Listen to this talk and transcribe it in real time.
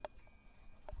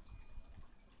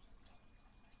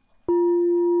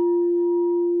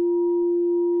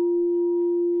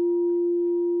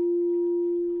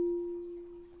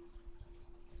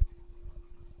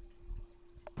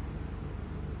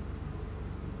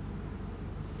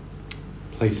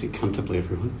Please sit comfortably,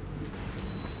 everyone.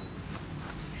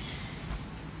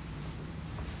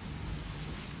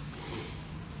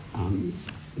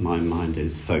 My mind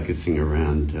is focusing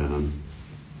around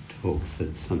talks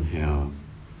that somehow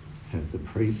have the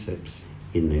precepts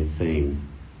in their theme.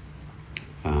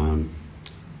 To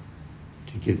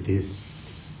give this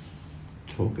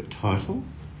talk a title,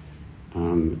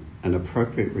 An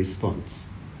Appropriate Response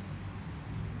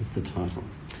is the title.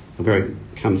 Where it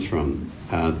comes from,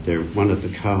 they're one of the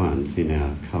koans in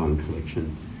our koan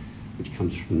collection, which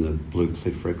comes from the Blue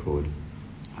Cliff record,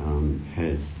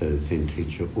 has the Zen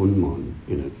teacher Unmon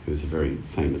in it, who's a very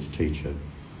famous teacher.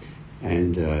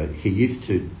 And he used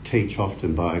to teach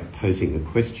often by posing a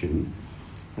question,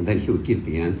 and then he would give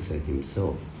the answer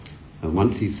himself. And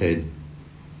once he said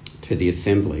to the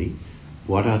assembly,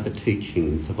 "What are the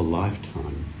teachings of a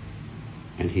lifetime?"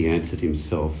 And he answered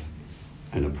himself,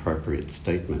 "An appropriate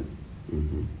statement."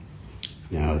 Mm-hmm.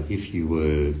 Now,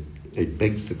 it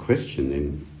begs the question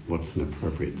then, what's an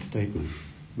appropriate statement?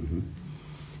 Mm-hmm.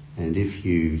 And if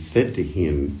you said to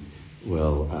him,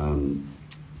 well,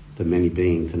 the many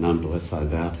beings are nonetheless I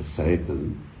vow to save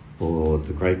them, or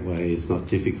the great way is not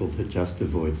difficult, it just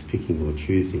avoids picking or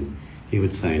choosing, he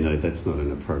would say, no, that's not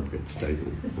an appropriate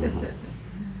statement.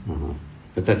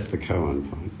 But that's the koan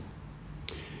point.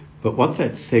 But what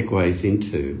that segues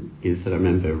into is that I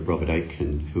remember Robert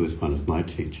Aitken, who was one of my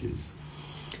teachers,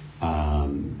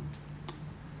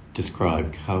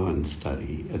 described koan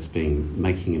study as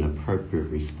making an appropriate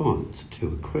response to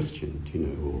a question,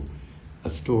 or a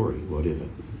story, whatever.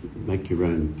 Make your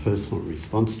own personal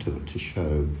response to it to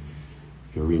show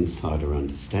your insight or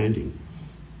understanding.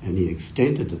 And he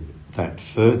extended that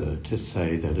further to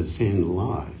say that a Zen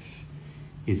life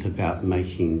is about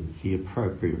making the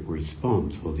appropriate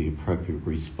response or the appropriate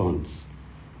response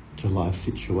to life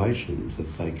situations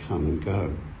as they come and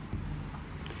go.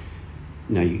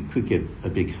 Now, you could get a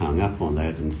bit hung up on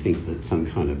that and think that some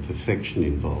kind of perfection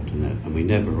involved in that, and we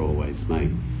never always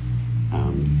make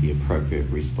the appropriate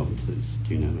responses,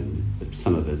 and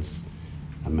some of it's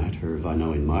a matter of, I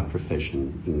know in my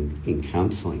profession, in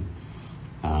counselling,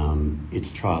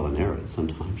 it's trial and error.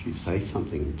 Sometimes you say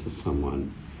something to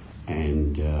someone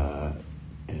and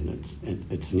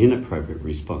it's an inappropriate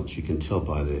response. You can tell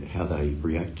by how they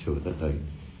react to it that they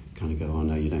kind of go, oh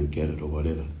no, you don't get it or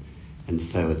whatever. And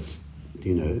so it's,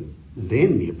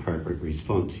 then the appropriate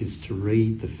response is to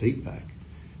read the feedback.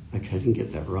 Okay, I didn't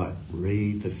get that right.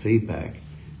 Read the feedback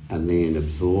and then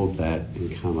absorb that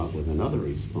and come up with another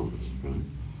response, right?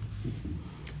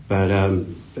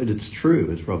 But it's true,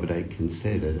 as Robert Aitken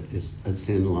said, a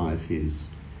Zen life is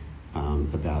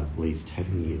about at least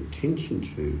having the intention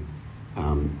to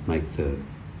make the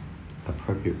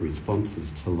appropriate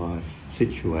responses to life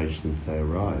situations they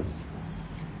arise.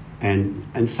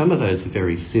 And some of those are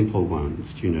very simple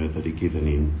ones, that are given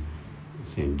in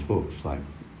Zen talks, like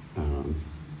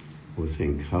or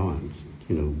Zen koans.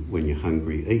 When you're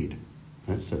hungry, eat.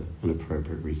 That's an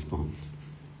appropriate response.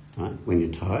 Right? When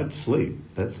you're tired, sleep.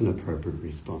 That's an appropriate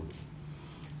response.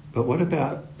 But what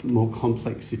about more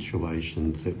complex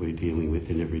situations that we're dealing with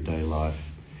in everyday life,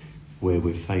 where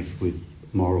we're faced with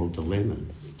moral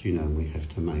dilemmas? And we have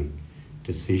to make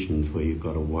decisions where you've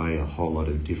got to weigh a whole lot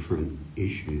of different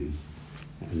issues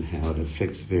and how it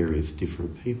affects various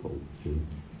different people.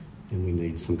 And we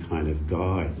need some kind of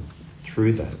guide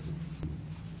through that.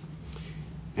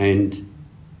 And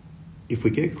if we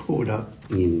get caught up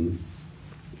in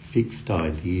fixed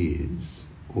ideas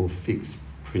or fixed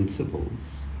principles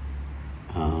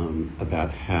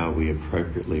about how we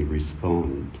appropriately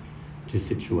respond to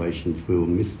situations, we will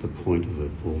miss the point of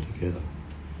it altogether.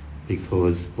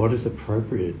 Because what is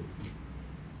appropriate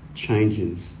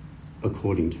changes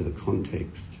according to the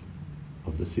context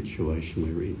of the situation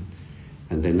we're in.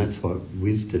 And then that's what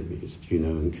wisdom is,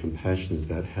 and compassion is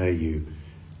about how you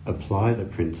apply the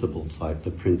principles, like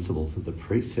the principles of the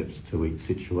precepts to each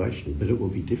situation, but it will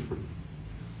be different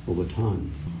all the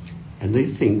time. And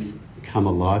these things come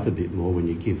alive a bit more when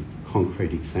you give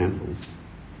concrete examples.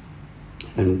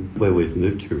 And where we've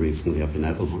moved to recently up in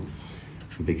Avalon,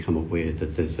 we've become aware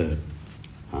that there's a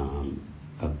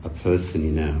person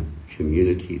in our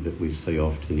community that we see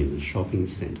often in the shopping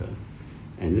centre,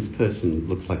 and this person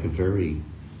looks like a very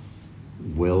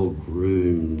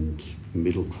well-groomed,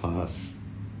 middle-class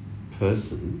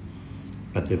person,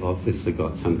 but they've obviously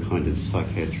got some kind of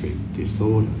psychiatric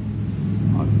disorder,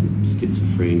 like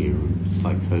schizophrenia or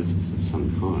psychosis of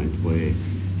some kind, where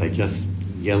they just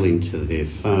yell into their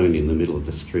phone in the middle of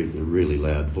the street in a really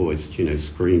loud voice,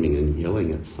 screaming and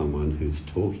yelling at someone who's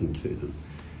talking to them,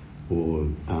 or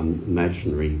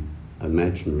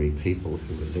imaginary people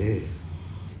who are there.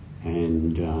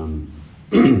 And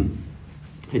and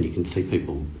you can see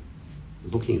people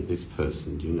looking at this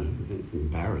person,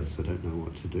 embarrassed, they don't know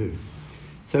what to do.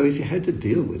 So if you had to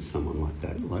deal with someone like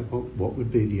that, what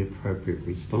would be the appropriate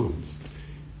response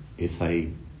if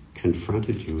they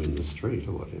confronted you in the street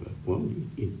or whatever? Well,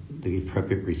 the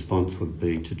appropriate response would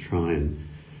be to try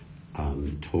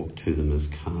and talk to them as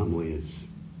calmly as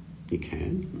you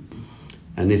can.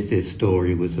 And if their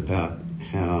story was about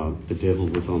how the devil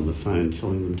was on the phone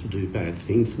telling them to do bad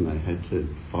things and they had to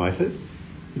fight it,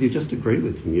 you just agree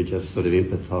with them. You just sort of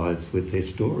empathise with their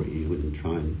story. You wouldn't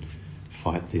try and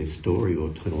fight their story or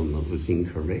tell them it was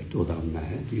incorrect or they were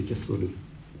mad. You just sort of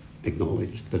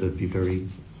acknowledge that that'd be very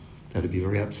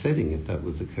upsetting if that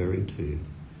was occurring to you.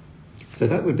 So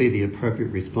that would be the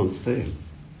appropriate response there.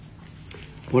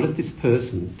 What if this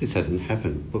hasn't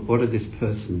happened, but what if this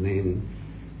person then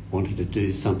wanted to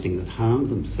do something that harmed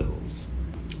themselves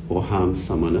or harmed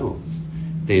someone else?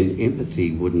 Then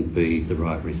empathy wouldn't be the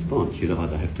right response. You'd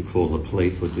either have to call the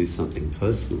police or do something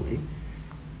personally,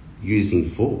 using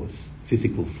force,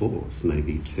 physical force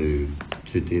maybe, to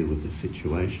deal with the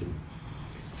situation.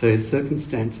 So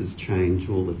circumstances change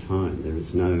all the time. There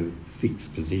is no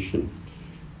fixed position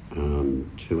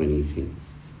to anything.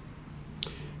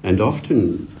 And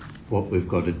often what we've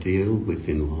got to deal with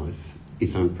in life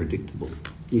is unpredictable.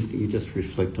 You just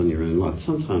reflect on your own life.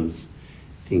 Sometimes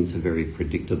things are very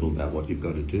predictable about what you've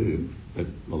got to do, but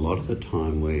a lot of the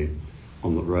time we're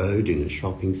on the road, in a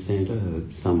shopping centre,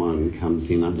 someone comes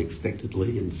in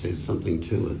unexpectedly and says something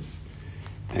to us.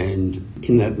 And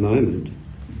in that moment,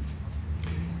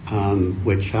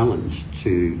 we're challenged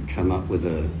to come up with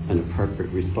an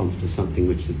appropriate response to something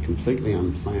which is completely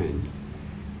unplanned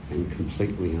and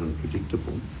completely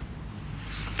unpredictable.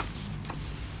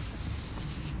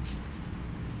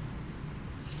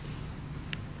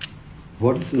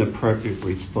 What is an appropriate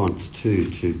response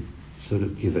to sort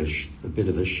of give a bit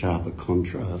of a sharper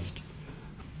contrast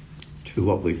to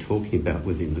what we're talking about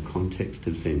within the context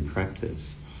of Zen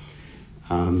practice?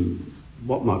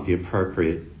 What might be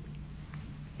appropriate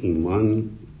in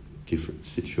one different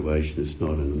situation is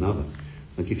not in another.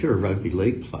 Like if you're a rugby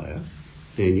league player,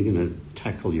 then you're going to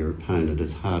tackle your opponent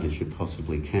as hard as you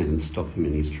possibly can and stop him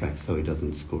in his tracks so he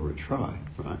doesn't score a try,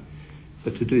 right?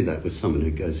 But to do that with someone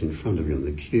who goes in front of you on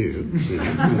the queue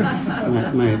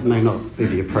may not be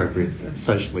the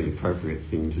socially appropriate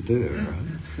thing to do,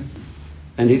 right?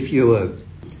 And if you're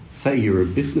a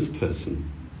business person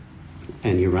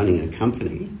and you're running a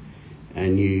company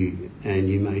and you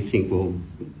may think, well,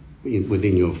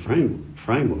 within your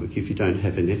framework, if you don't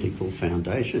have an ethical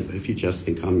foundation, but if you just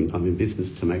think I'm in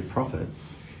business to make profit,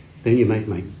 then you may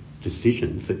make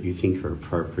decisions that you think are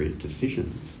appropriate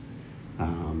decisions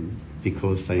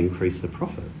because they increase the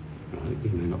profit. Right?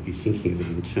 You may not be thinking of it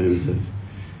in terms of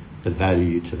the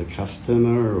value to the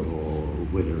customer or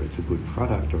whether it's a good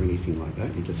product or anything like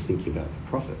that. You're just thinking about the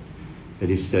profit. But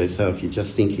if you're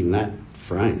just thinking that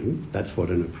frame, that's what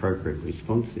an appropriate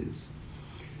response is.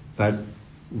 But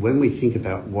when we think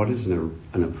about what is an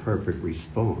appropriate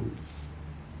response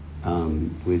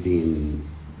within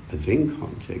a Zen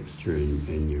context,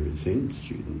 and you're a Zen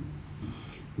student,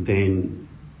 then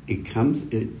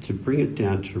to bring it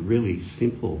down to really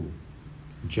simple,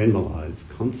 generalised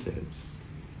concepts,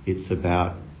 it's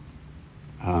about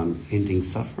ending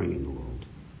suffering in the world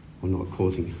or not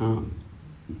causing harm.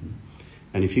 Mm-hmm.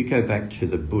 And if you go back to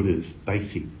the Buddha's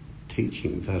basic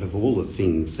teachings, out of all the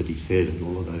things that he said and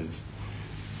all of those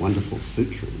wonderful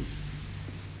sutras,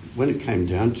 when it came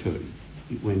down to it,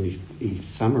 when he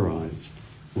summarised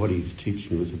what his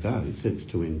teaching was about, he said it's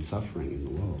to end suffering in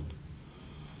the world.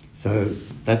 So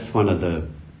that's one of the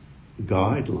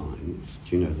guidelines,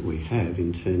 that we have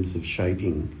in terms of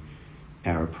shaping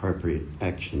our appropriate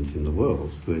actions in the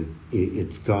world. But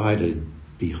it's guided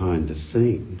behind the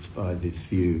scenes by this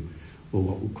view, well,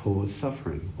 what will cause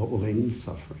suffering? What will end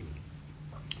suffering?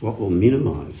 What will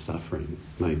minimise suffering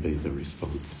may be the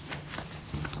response.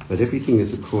 But everything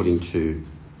is according to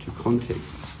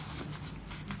context.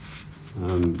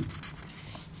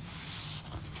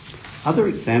 Other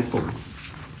examples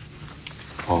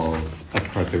of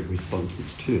appropriate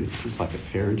responses too. This is like a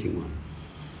parenting one.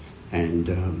 And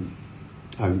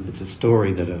it's a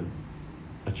story that a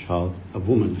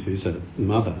woman who's a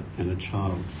mother and a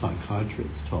child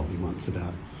psychiatrist told me once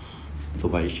about the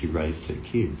way she raised her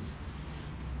kids.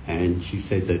 And she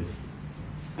said that,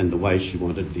 and the way she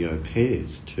wanted the au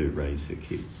pairs to raise her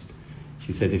kids.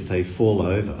 She said if they fall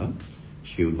over,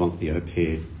 she would want the au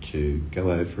pair to go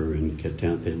over and get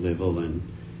down at their level and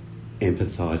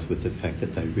empathise with the fact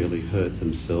that they really hurt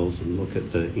themselves and look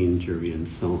at the injury and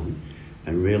so on,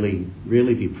 and really,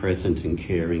 really be present and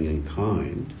caring and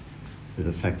kind, to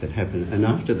the fact that happened. And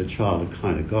after the child had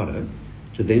kind of got it,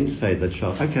 to then say to the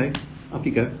child, okay, off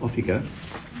you go.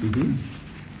 Mm-hmm.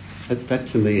 That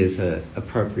to me is a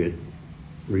appropriate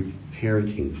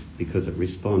parenting, because it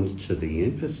responds to the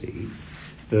empathy,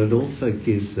 but it also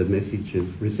gives a message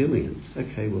of resilience.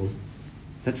 Okay, well,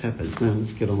 that's happened. Now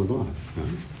let's get on with life.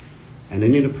 Right? And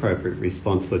an inappropriate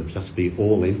response would just be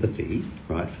all empathy,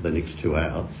 right, for the next 2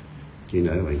 hours,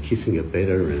 and kissing it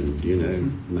better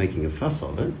and, making a fuss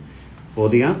of it. Or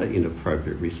the other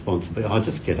inappropriate response would be,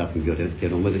 just get up and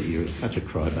get on with it. You're such a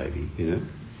crybaby,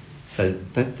 So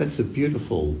that's a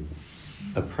beautiful,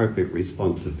 appropriate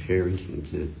response of parenting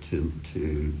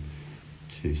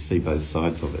to see both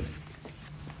sides of it.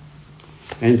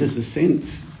 And there's a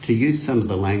sense to use some of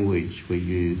the language we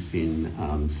use in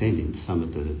Zen, in some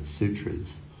of the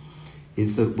sutras,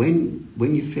 is that when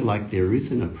you feel like there is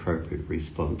an appropriate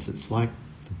response, it's like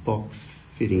the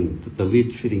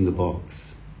lid fitting the box,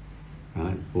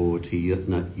 right? Or to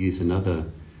use another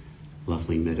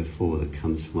lovely metaphor that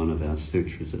comes from one of our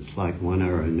sutras, it's like one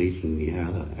arrow meeting the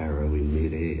other arrow in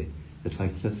mid-air. It's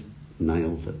like just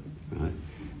nails it, right?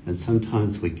 And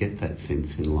sometimes we get that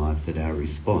sense in life that our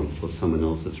response or someone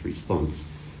else's response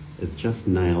has just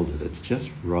nailed it. It's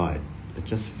just right. It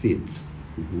just fits.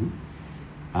 Mm-hmm.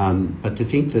 But to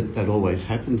think that always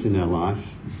happens in our life,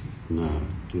 no,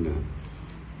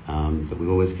 that we're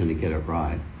always going to get it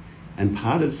right. And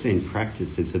part of Zen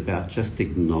practice is about just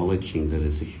acknowledging that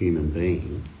as a human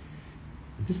being,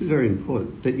 this is very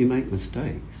important, that you make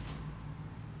mistakes.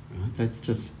 Right? That's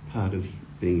just part of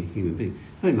being a human being.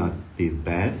 It might be a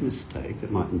bad mistake,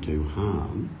 it mightn't do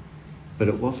harm, but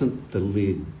it wasn't the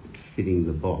lid fitting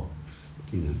the box,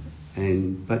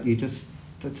 But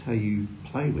that's how you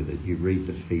play with it. You read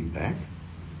the feedback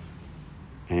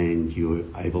and you're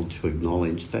able to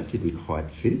acknowledge that didn't quite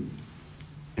fit,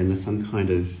 and there's some kind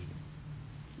of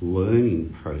learning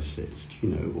process,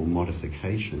 or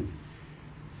modification.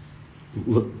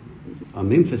 Look,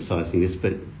 I'm emphasising this,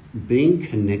 but being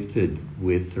connected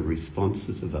with the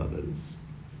responses of others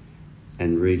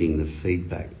and reading the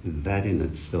feedback, that in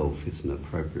itself is an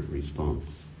appropriate response,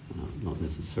 not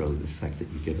necessarily the fact that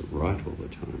you get it right all the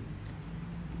time.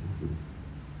 Mm-hmm.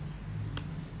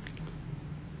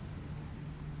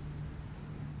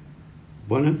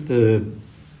 One of the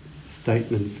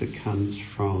statements that comes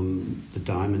from the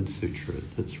Diamond Sutra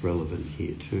that's relevant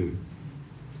here too,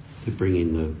 to bring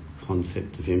in the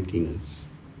concept of emptiness.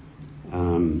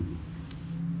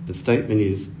 The statement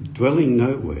is, dwelling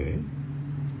nowhere,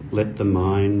 let the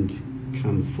mind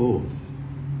come forth.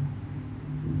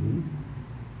 Mm-hmm.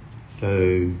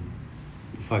 So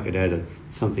if I could add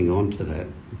something on to that,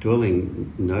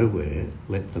 dwelling nowhere,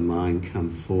 let the mind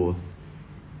come forth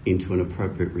into an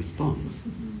appropriate response,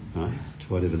 right, to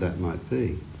whatever that might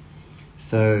be.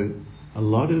 So a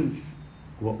lot of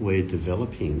what we're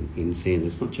developing in Zen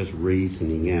is not just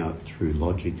reasoning out through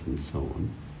logic and so on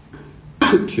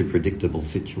to predictable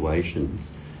situations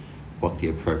what the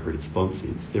appropriate response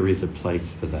is. There is a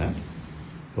place for that.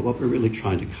 But what we're really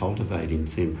trying to cultivate in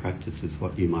Zen practice is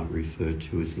what you might refer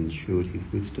to as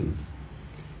intuitive wisdom.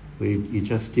 You're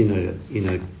just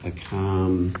in a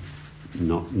calm,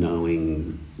 not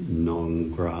knowing,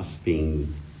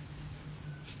 non-grasping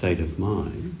state of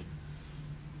mind,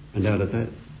 and out of that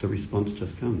the response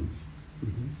just comes.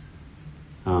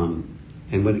 Mm-hmm.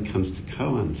 And when it comes to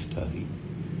koan study,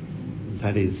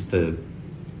 that's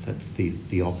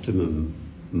the optimum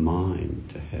mind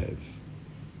to have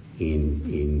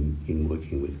in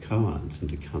working with koans, and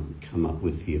to come up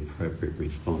with the appropriate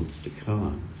response to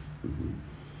koans. Mm-hmm.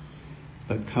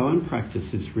 But koan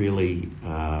practice is really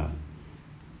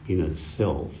in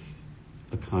itself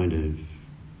a kind of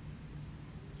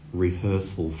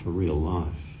rehearsal for real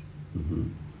life. Mm-hmm.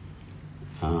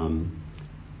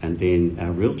 And then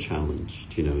our real challenge,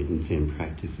 in Zen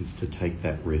practice is to take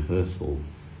that rehearsal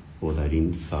or that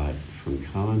insight from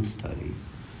koan study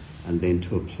and then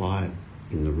to apply it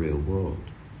in the real world.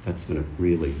 That's when it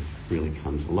really, really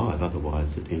comes alive.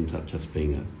 Otherwise it ends up just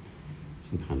being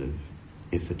some kind of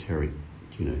esoteric,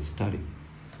 study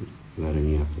without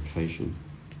any application.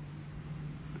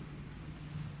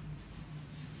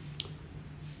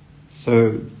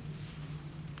 So,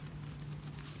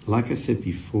 like I said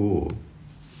before,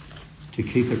 to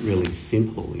keep it really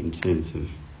simple in terms of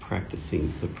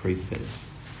practicing the precepts,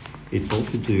 it's all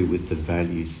to do with the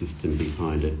value system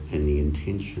behind it and the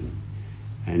intention.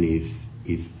 And if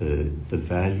the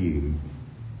value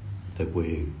that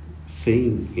we're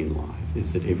seeing in life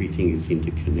is that everything is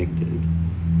interconnected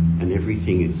and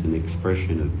everything is an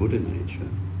expression of Buddha nature,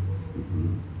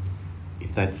 mm-hmm,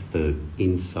 if that's the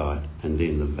insight and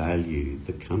then the value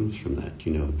that comes from that,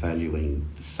 valuing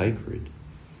the sacred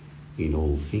in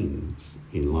all things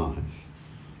in life,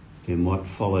 then what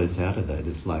follows out of that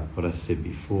is like what I said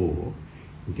before.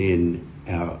 Then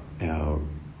our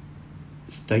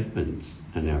statements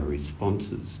and our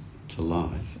responses to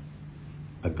life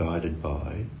are guided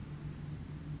by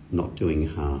not doing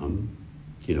harm,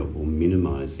 or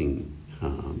minimising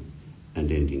harm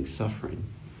and ending suffering.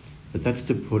 But that's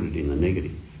to put it in the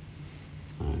negative.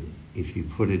 If you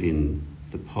put it in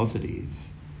the positive,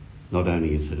 not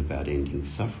only is it about ending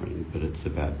suffering, but it's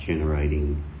about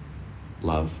generating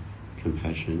love,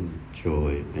 compassion,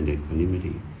 joy and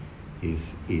equanimity.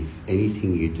 If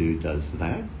anything you do does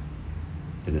that,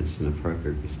 then it's an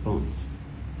appropriate response.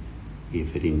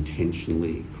 If it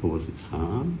intentionally causes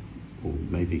harm, or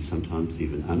maybe sometimes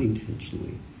even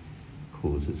unintentionally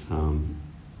causes harm,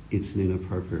 it's an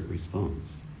inappropriate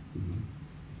response.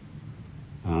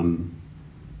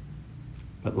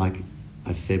 But like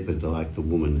I said with the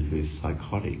woman who's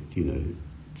psychotic,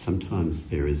 sometimes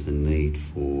there is a need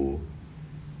for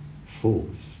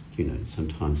force.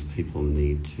 Sometimes people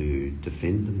need to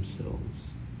defend themselves.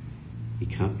 You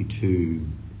can't be too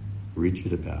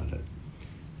rigid about it.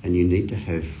 And you need to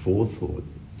have forethought.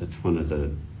 That's one of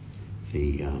the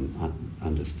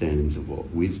understandings of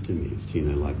what wisdom is.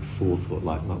 Like forethought,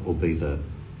 like what will be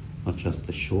not just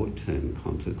the short-term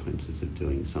consequences of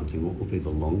doing something, what will be the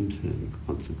long-term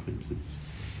consequences?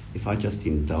 If I just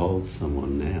indulge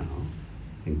someone now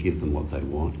and give them what they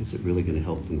want, is it really going to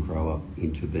help them grow up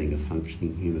into being a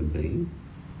functioning human being?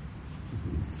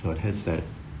 So it has that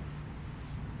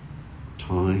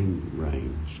time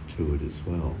range to it as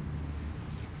well.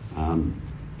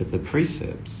 But the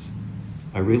precepts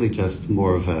are really just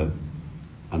more of a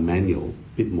manual,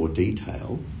 a bit more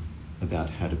detail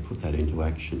about how to put that into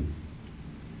action.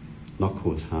 Not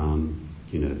cause harm,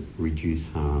 reduce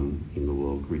harm in the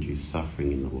world, reduce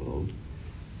suffering in the world,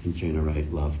 and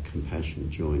generate love,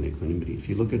 compassion, joy and equanimity. If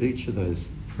you look at each of those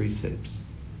precepts,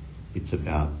 it's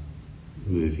about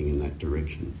moving in that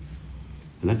direction.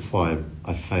 And that's why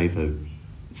I favour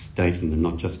stating them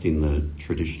not just in the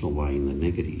traditional way, in the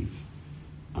negative,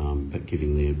 but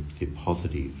giving their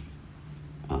positive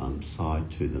side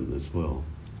to them as well.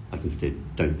 Like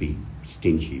instead, don't be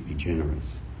stingy, be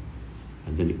generous.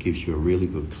 And then it gives you a really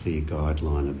good, clear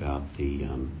guideline about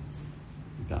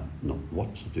about not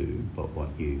what to do, but what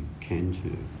you can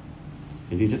do.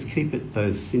 And you just keep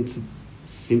those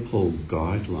simple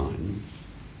guidelines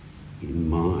in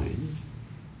mind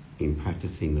in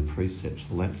practicing the precepts.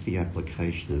 Well, that's the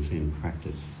application of Zen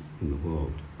practice in the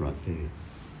world right there.